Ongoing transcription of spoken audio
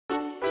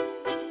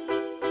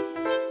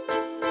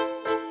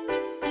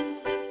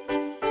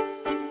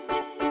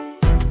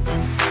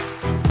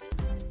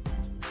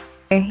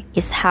Here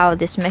is how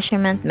this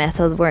measurement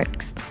method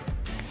works.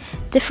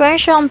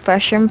 Differential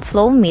pressure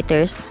flow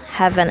meters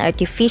have an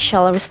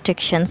artificial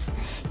restrictions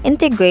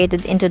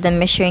integrated into the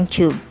measuring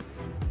tube,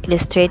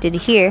 illustrated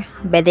here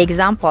by the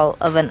example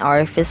of an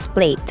orifice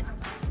plate.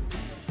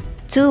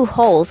 Two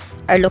holes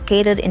are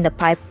located in the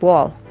pipe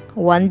wall,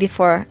 one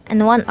before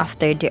and one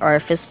after the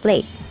orifice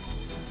plate.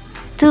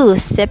 Two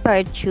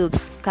separate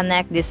tubes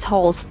connect these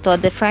holes to a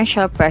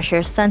differential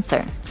pressure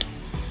sensor,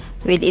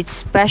 with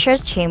its pressure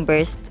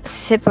chambers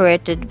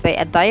separated by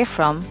a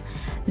diaphragm.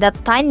 The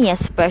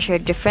tiniest pressure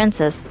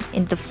differences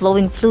in the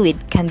flowing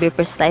fluid can be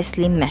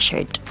precisely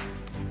measured.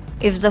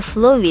 If the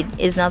fluid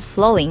is not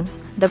flowing,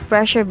 the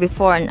pressure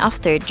before and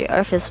after the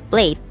orifice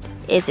plate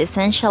is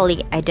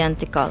essentially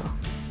identical.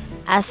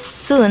 As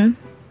soon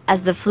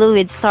as the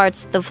fluid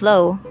starts to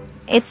flow,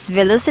 its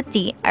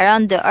velocity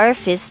around the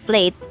orifice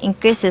plate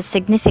increases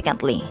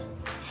significantly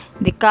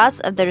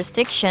because of the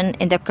restriction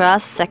in the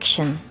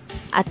cross-section.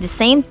 At the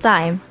same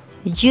time,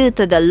 due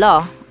to the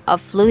law of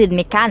fluid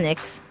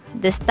mechanics,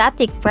 the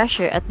static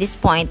pressure at this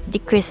point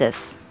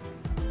decreases.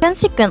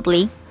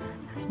 Consequently,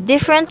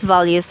 different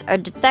values are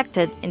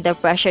detected in the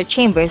pressure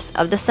chambers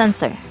of the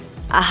sensor,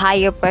 a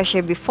higher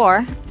pressure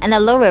before and a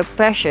lower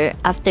pressure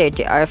after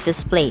the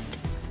orifice plate.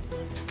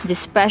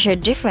 This pressure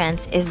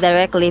difference is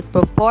directly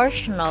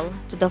proportional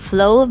to the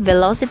flow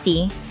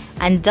velocity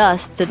and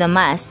thus to the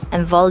mass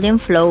and volume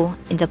flow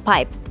in the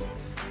pipe.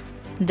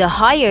 The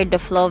higher the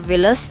flow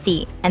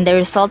velocity and the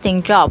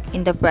resulting drop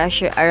in the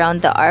pressure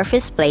around the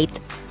orifice plate,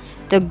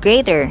 the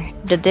greater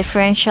the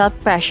differential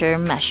pressure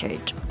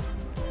measured.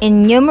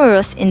 In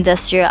numerous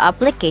industrial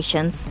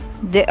applications,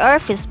 the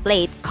orifice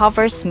plate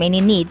covers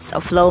many needs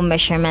of flow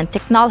measurement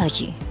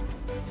technology.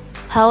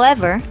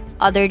 However,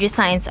 other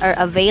designs are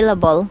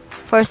available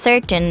for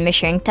certain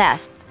measuring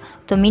tests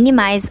to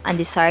minimize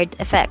undesired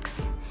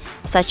effects,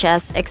 such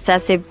as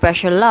excessive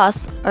pressure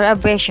loss or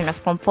abrasion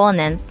of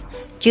components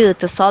due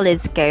to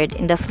solids carried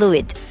in the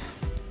fluid.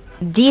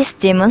 This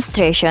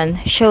demonstration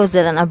shows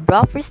that an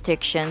abrupt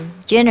restriction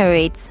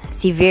generates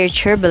severe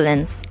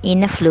turbulence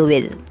in a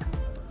fluid.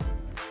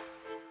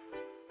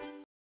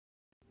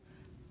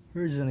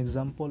 Here is an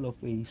example of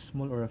a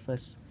small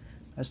orifice.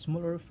 A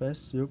small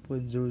orifice,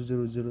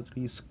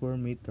 0.0003 square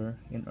meter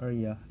in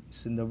area,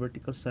 is in the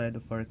vertical side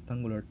of a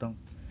rectangular tank.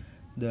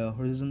 The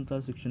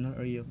horizontal sectional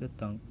area of the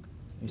tank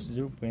is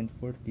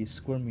 0.40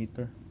 square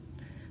meter.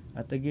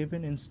 At a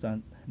given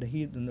instant, the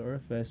heat on the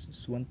orifice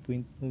is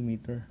 1.2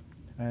 meter,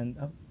 and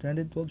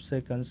 312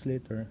 seconds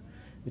later,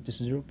 it is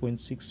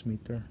 0.6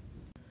 meter.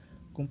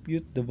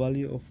 Compute the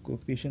value of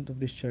coefficient of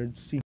discharge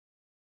C.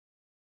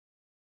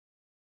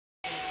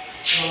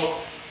 So,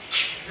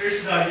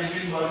 here's the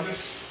given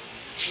values.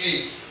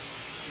 A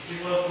is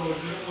equal to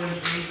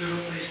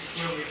 0.008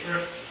 square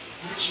meter,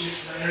 which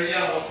is the area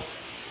of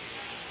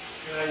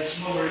the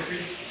small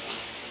orifice.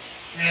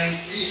 And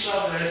A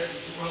sub S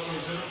is equal to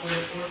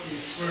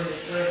 0.40 square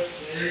meter,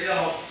 the area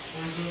of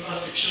horizontal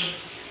section.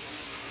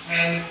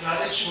 And the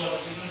H1,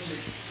 as you can see,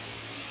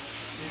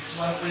 is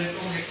 1.2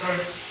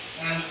 meter.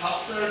 And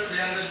after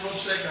 312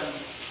 seconds,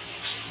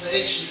 the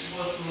H is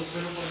equal to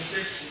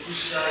 0.6, which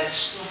is the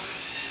H2.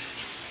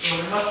 So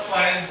we must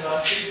find the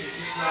C,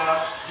 which is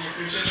the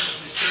coefficient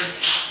of discharge.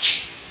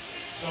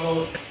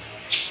 So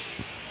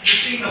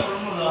using the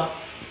formula,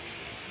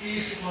 E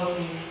is equal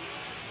to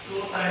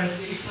 2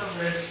 times A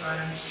sub S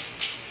times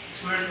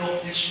square root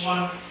of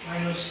H1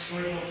 minus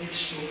square root of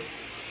H2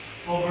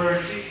 over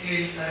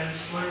CA times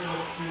square root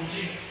of 2G.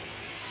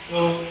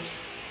 So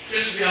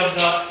since we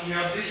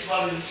have these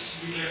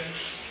values given,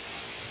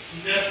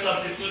 we just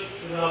substitute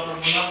the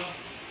formula.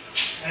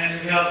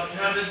 And we have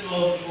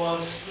 312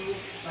 equals 2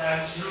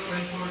 times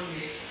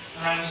 0.40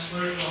 times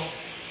square root of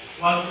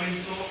 1.2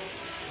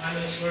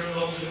 minus square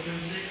root of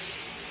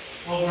 0.6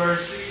 over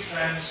C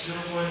times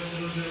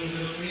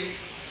 0.0003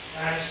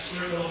 times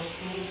square root of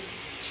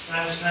 2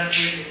 times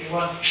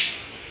 9.81.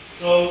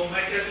 So by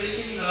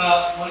calculating the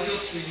value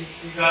of C,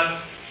 we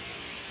got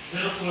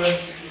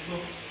 0.62.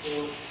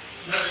 So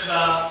that's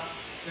the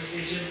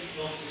coefficient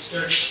of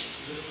discharge,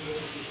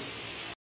 0.62.